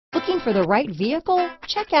Looking for the right vehicle?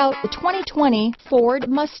 Check out the 2020 Ford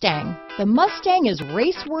Mustang. The Mustang is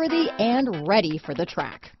race-worthy and ready for the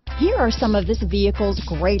track. Here are some of this vehicle's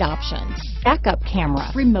great options: backup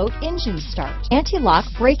camera, remote engine start, anti-lock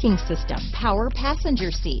braking system, power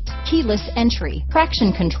passenger seat, keyless entry,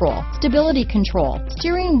 traction control, stability control,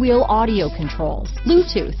 steering wheel audio controls,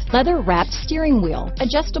 Bluetooth, leather-wrapped steering wheel,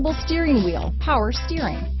 adjustable steering wheel, power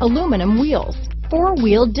steering, aluminum wheels,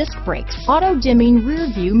 four-wheel disc brakes, auto-dimming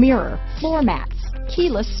rear-view mirror, floor mats,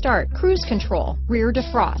 keyless start, cruise control, rear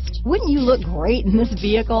defrost. Wouldn't you look great in this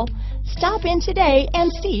vehicle? Stop in today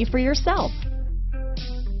and see for yourself.